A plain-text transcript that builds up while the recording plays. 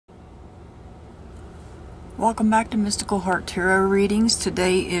Welcome back to Mystical Heart Tarot Readings.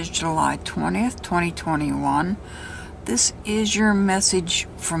 Today is July 20th, 2021. This is your message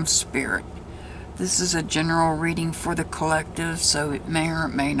from Spirit. This is a general reading for the collective, so it may or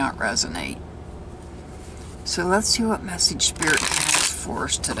may not resonate. So let's see what message Spirit has for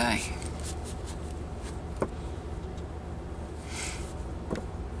us today.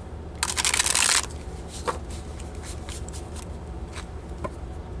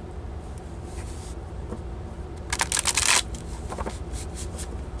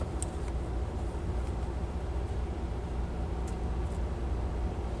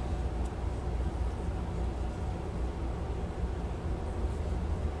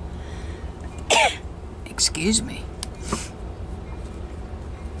 Excuse me.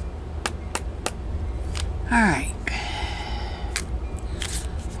 Alright.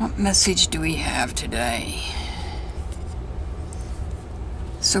 What message do we have today?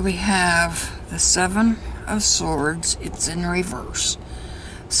 So we have the Seven of Swords. It's in reverse.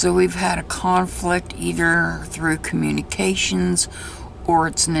 So we've had a conflict either through communications or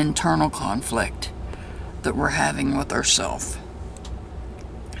it's an internal conflict that we're having with ourselves.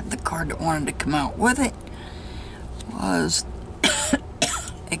 The card that wanted to come out with it was,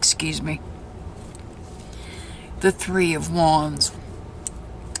 excuse me, the Three of Wands.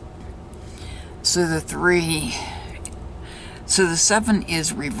 So the Seven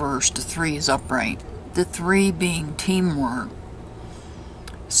is reversed, the Three is upright. The Three being teamwork.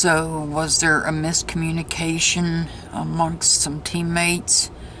 So was there a miscommunication amongst some teammates,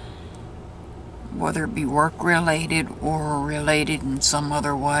 whether it be work related or related in some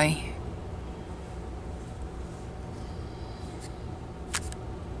other way?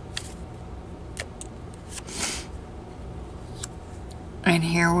 And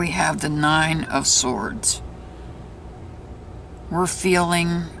here we have the Nine of Swords. We're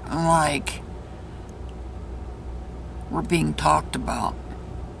feeling like we're being talked about.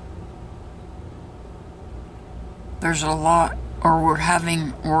 There's a lot, or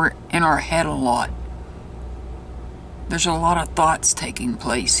we're in our head a lot. There's a lot of thoughts taking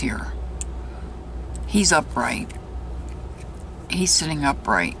place here. He's upright. He's sitting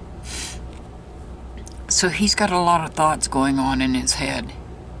upright. So he's got a lot of thoughts going on in his head.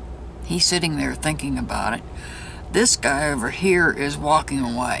 He's sitting there thinking about it. This guy over here is walking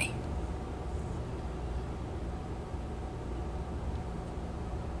away.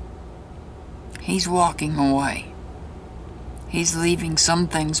 He's walking away. He's leaving some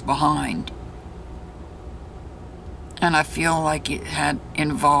things behind. And I feel like it had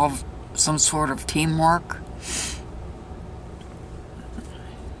involved some sort of teamwork.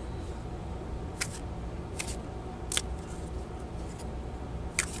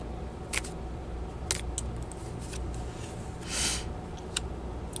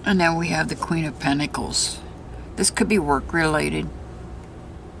 And now we have the Queen of Pentacles. This could be work related.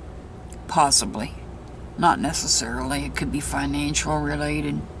 Possibly. Not necessarily. It could be financial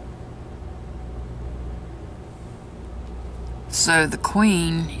related. So the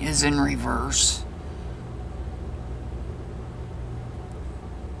Queen is in reverse.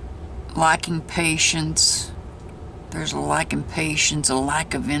 Lacking patience. There's a lack of patience, a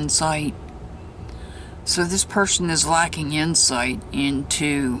lack of insight. So this person is lacking insight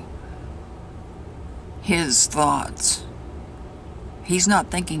into his thoughts. He's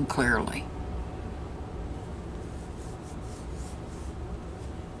not thinking clearly.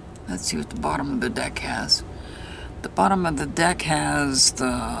 Let's see what the bottom of the deck has. The bottom of the deck has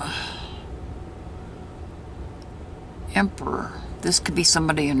the Emperor. This could be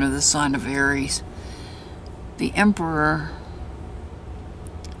somebody under the sign of Aries. The Emperor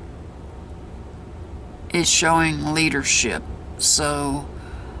is showing leadership. So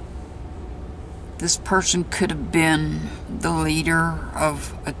this person could have been the leader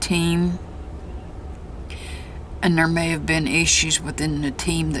of a team, and there may have been issues within the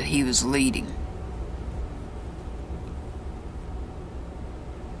team that he was leading.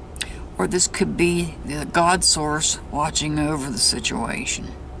 Or this could be the God source watching over the situation.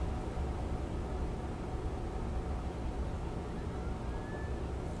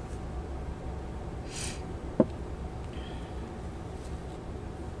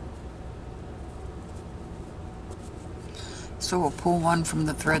 So we'll pull one from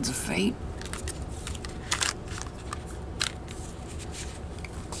the Threads of Fate.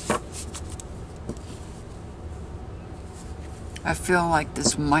 I feel like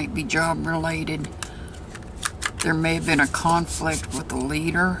this might be job related. There may have been a conflict with the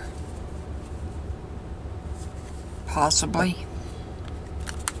leader. Possibly.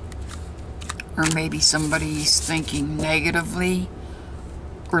 Or maybe somebody's thinking negatively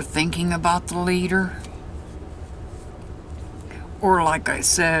or thinking about the leader. Or like I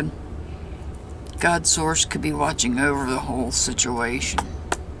said, God Source could be watching over the whole situation.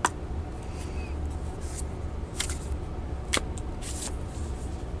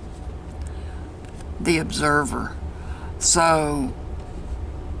 The Observer. So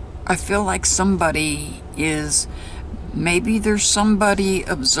I feel like somebody is, maybe there's somebody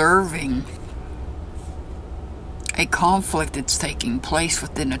observing a conflict that's taking place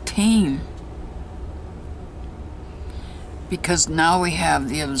within a team, because now we have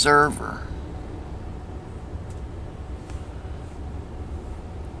the Observer.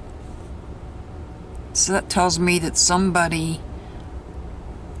 So that tells me that somebody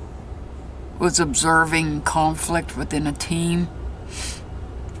was observing conflict within a team.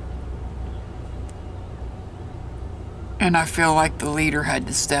 And I feel like the leader had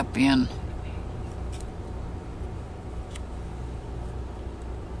to step in.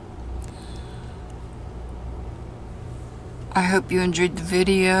 I hope you enjoyed the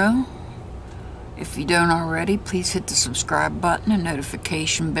video. If you don't already, please hit the subscribe button and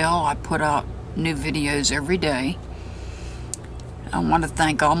notification bell. I put out new videos every day. I want to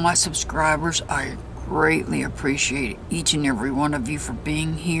thank all my subscribers. I greatly appreciate each and every one of you for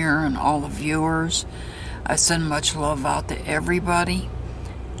being here, and all the viewers. I send much love out to everybody.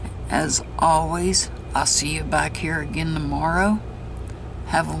 As always, I'll see you back here again tomorrow.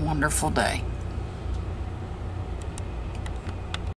 Have a wonderful day.